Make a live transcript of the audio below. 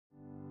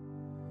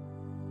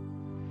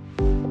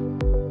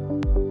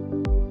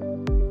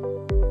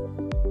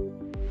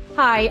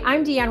Hi,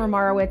 I'm Deanne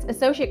Rymarowicz,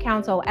 Associate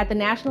Counsel at the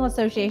National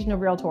Association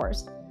of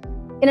Realtors.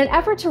 In an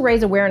effort to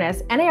raise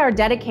awareness, NAR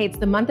dedicates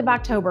the month of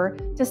October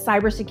to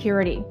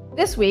cybersecurity.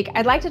 This week,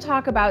 I'd like to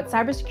talk about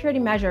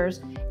cybersecurity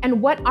measures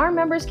and what our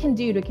members can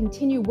do to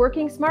continue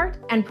working smart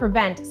and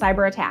prevent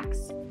cyber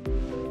attacks.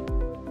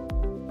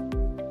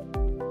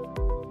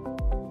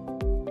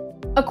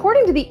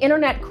 According to the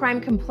Internet Crime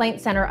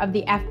Complaint Center of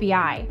the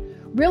FBI,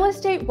 real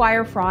estate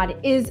wire fraud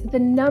is the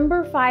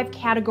number 5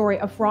 category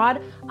of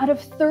fraud out of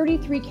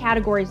 33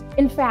 categories.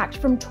 In fact,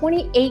 from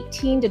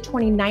 2018 to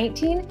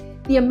 2019,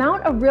 the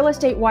amount of real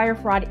estate wire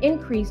fraud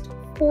increased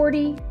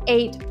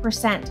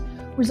 48%,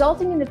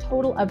 resulting in a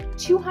total of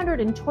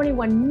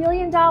 $221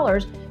 million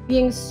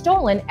being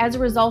stolen as a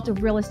result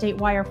of real estate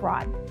wire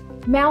fraud.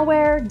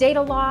 Malware,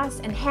 data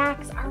loss, and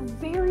hacks are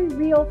very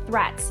real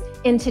threats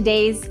in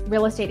today's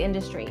real estate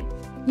industry.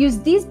 Use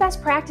these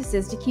best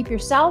practices to keep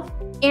yourself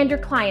and your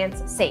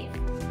clients safe.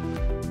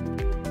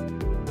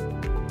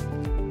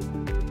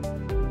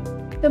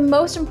 The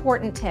most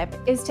important tip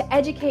is to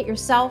educate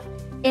yourself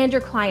and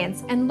your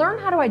clients and learn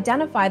how to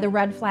identify the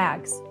red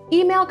flags.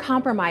 Email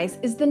compromise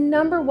is the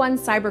 #1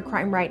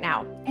 cybercrime right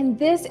now, and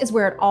this is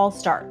where it all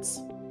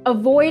starts.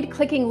 Avoid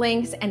clicking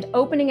links and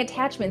opening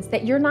attachments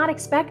that you're not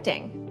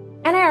expecting.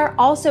 NAR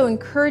also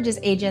encourages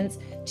agents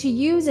to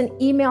use an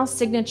email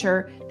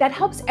signature that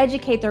helps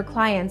educate their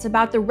clients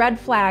about the red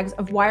flags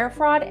of wire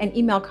fraud and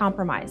email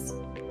compromise.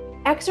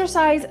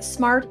 Exercise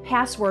smart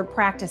password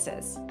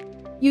practices.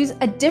 Use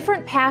a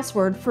different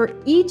password for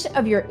each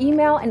of your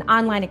email and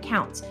online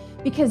accounts,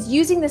 because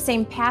using the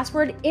same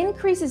password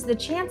increases the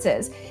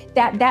chances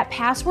that that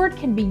password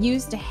can be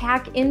used to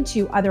hack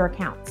into other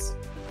accounts.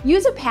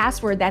 Use a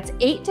password that's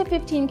 8 to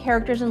 15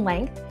 characters in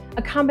length,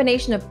 a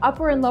combination of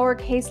upper and lower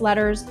case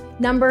letters,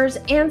 numbers,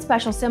 and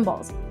special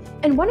symbols.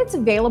 And when it's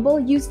available,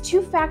 use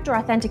two-factor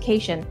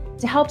authentication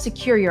to help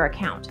secure your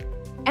account.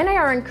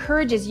 NAR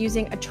encourages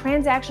using a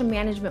transaction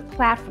management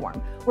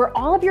platform where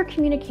all of your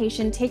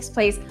communication takes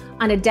place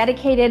on a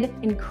dedicated,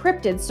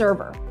 encrypted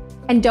server.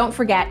 And don't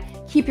forget,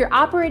 keep your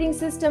operating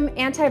system,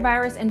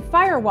 antivirus, and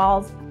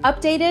firewalls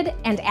updated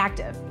and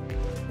active.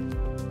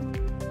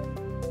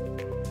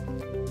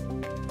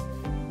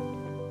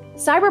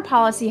 Cyber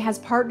Policy has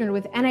partnered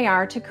with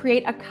NAR to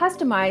create a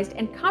customized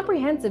and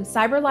comprehensive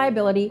cyber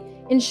liability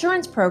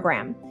insurance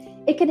program.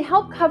 It can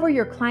help cover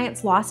your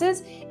clients'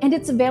 losses, and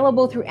it's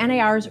available through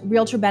NAR's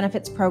Realtor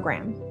Benefits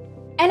program.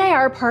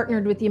 NAR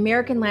partnered with the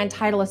American Land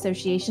Title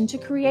Association to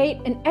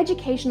create an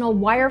educational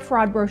wire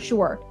fraud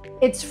brochure.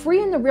 It's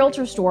free in the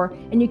Realtor store,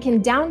 and you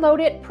can download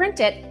it,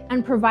 print it,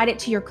 and provide it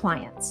to your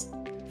clients.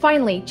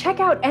 Finally, check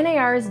out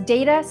NAR's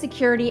Data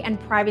Security and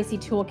Privacy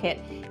Toolkit.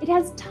 It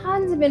has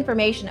tons of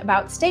information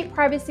about state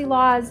privacy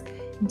laws,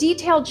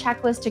 detailed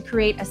checklists to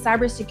create a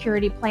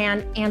cybersecurity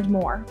plan, and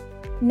more.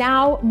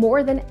 Now,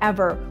 more than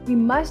ever, we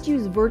must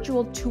use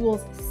virtual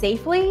tools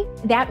safely.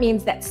 That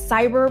means that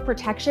cyber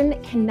protection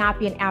cannot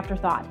be an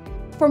afterthought.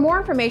 For more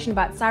information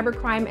about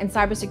cybercrime and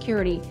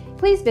cybersecurity,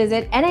 please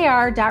visit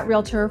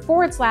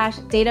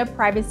nar.realtor/data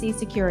privacy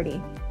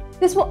security.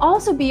 This will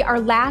also be our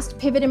last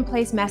Pivot in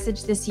Place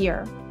message this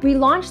year. We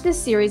launched this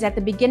series at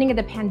the beginning of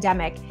the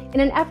pandemic in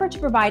an effort to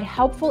provide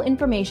helpful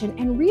information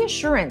and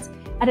reassurance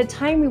at a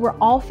time we were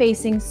all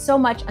facing so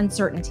much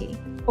uncertainty.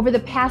 Over the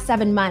past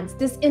 7 months,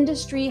 this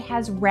industry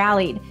has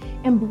rallied,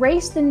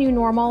 embraced the new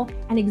normal,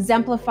 and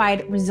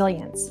exemplified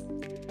resilience.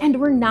 And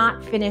we're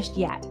not finished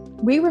yet.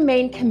 We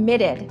remain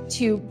committed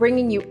to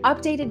bringing you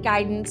updated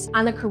guidance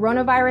on the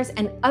coronavirus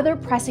and other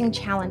pressing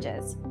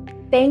challenges.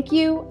 Thank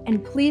you,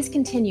 and please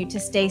continue to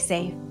stay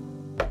safe.